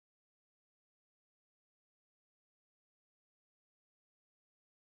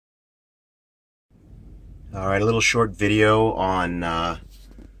All right, a little short video on,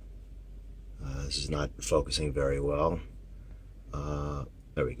 this is not focusing very well.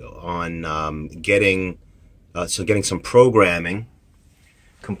 There we go. On getting some programming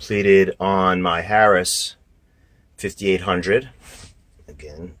completed on my Harris 5800.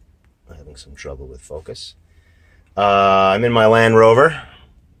 Again, I'm having some trouble with focus. I'm in my Land Rover.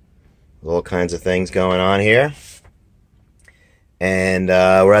 All kinds of things going on here. And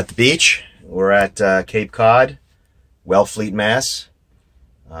we're at the beach. We're at Cape Cod, Wellfleet, Mass.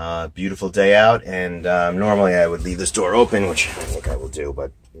 Beautiful day out, and normally I would leave this door open, which I think I will do,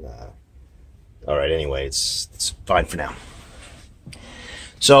 but all right, anyway, it's fine for now.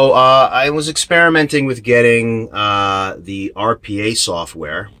 So I was experimenting with getting the RPA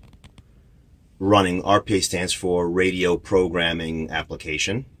software running. RPA stands for Radio Programming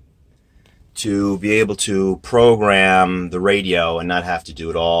Application, to be able to program the radio and not have to do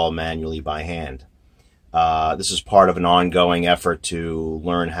it all manually by hand. This is part of an ongoing effort to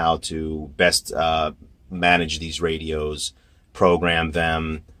learn how to best manage these radios, program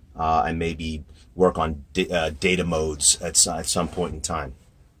them, and maybe work on data modes at some point in time.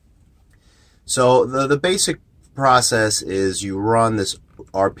 So the basic process is you run this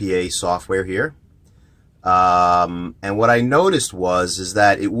RPA software here. And what I noticed is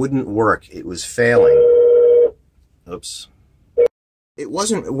that it wouldn't work. It was failing. Oops. It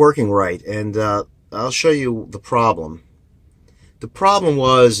wasn't working right, and I'll show you the problem. The problem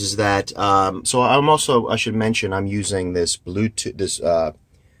is that so I should mention I'm using this Bluetooth, this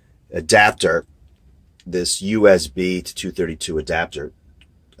adapter, this USB to 232 adapter.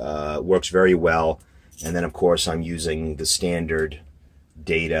 Works very well, and then of course I'm using the standard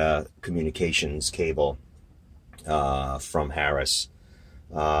data communications cable from Harris.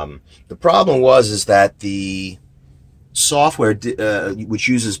 The problem is that the software, which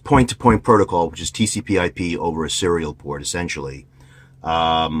uses point-to-point protocol, which is TCP/IP over a serial port, essentially,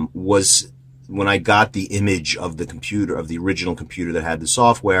 was, when I got the image of the computer, of the original computer that had the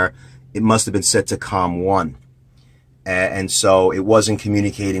software, it must have been set to COM1, and so it wasn't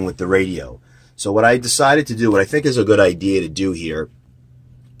communicating with the radio. So what I decided to do, what I think is a good idea to do here,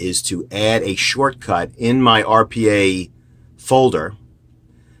 is to add a shortcut in my RPA folder.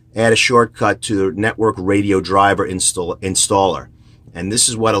 Add a shortcut to the network radio driver installer. And this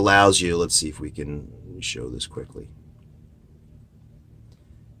is what allows you, let's see if we can show this quickly.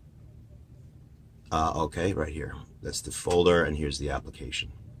 Okay, right here. That's the folder, and here's the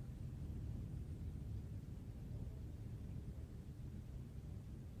application.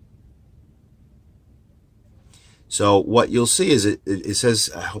 So what you'll see is it says,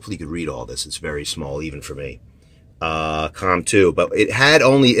 hopefully you can read all this, it's very small even for me. COM2, but it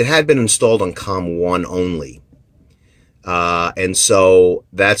had been installed on COM1 only, and so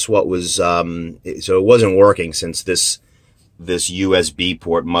that's what was so it wasn't working, since this USB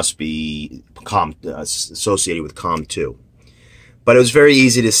port must be associated with COM2. But it was very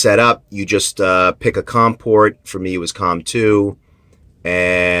easy to set up. You just pick a COM port. For me, it was COM2,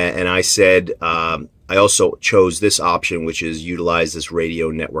 and I said I also chose this option, which is utilize this radio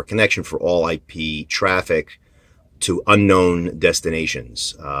network connection for all IP traffic to unknown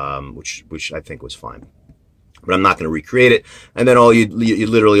destinations, which I think was fine. But I'm not going to recreate it. And then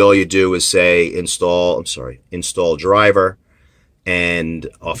literally all you do is say install driver, and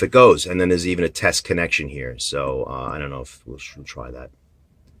off it goes. And then there's even a test connection here. So I don't know if we'll try that.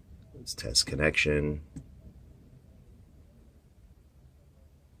 Let's test connection.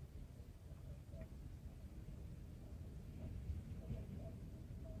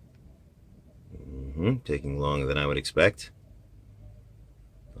 Taking longer than I would expect.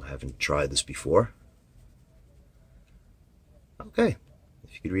 I haven't tried this before. Okay,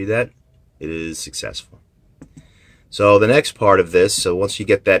 if you could read that, it is successful. So the next part of this, so once you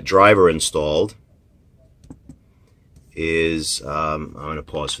get that driver installed, is I'm going to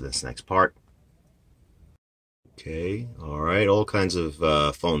pause for this next part. Okay, all right, all kinds of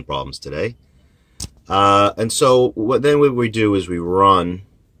phone problems today. And so what we do is we run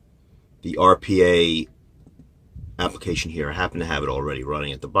the RPA application here. I happen to have it already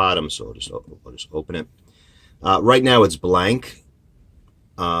running at the bottom, so I'll just open it. Right now it's blank,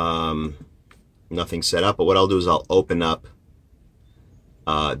 nothing set up, but what I'll do is I'll open up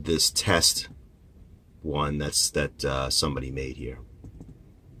this test one that somebody made here.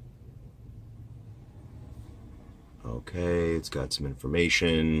 Okay, it's got some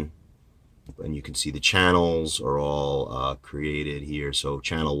information, and you can see the channels are all created here. So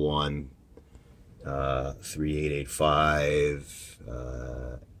channel 1, 3885,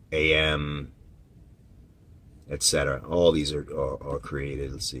 AM, etc. All these are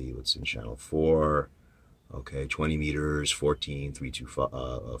created. Let's see what's in channel 4. Okay, 20 meters,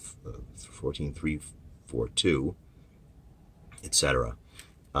 14,342, etc.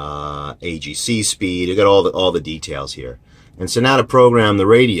 AGC speed. You got all the details here. And so now to program the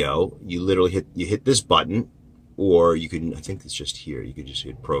radio, you literally hit this button, or you can, I think it's just here. You could just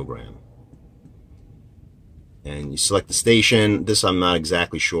hit program, and you select the station. This I'm not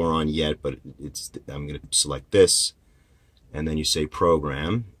exactly sure on yet, but I'm going to select this, and then you say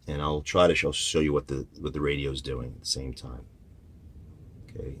program, and I'll try to show you what the radio is doing at the same time.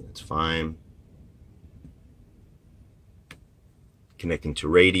 Okay, that's fine. Connecting to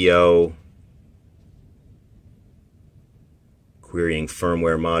radio. Querying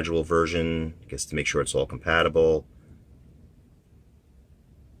firmware module version, I guess to make sure it's all compatible.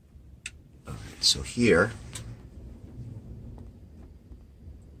 All right, so here,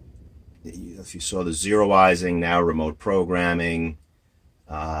 if you saw the zeroizing, now remote programming,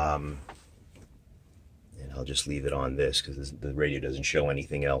 and I'll just leave it on this because the radio doesn't show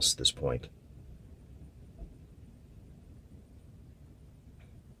anything else at this point.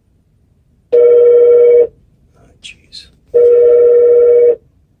 Oh, jeez.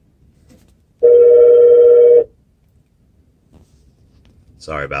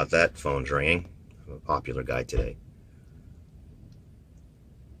 Sorry about that. Phone's ringing. I'm a popular guy today.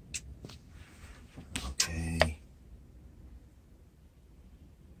 Okay.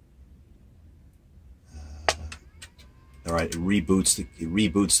 All right. It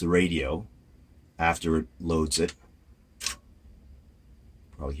reboots the radio after it loads it.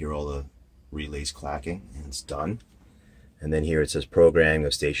 Probably hear all the relays clacking, and it's done. And then here it says programming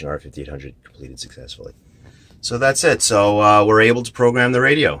of station RF-5800 completed successfully. So that's it. So we're able to program the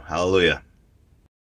radio. Hallelujah.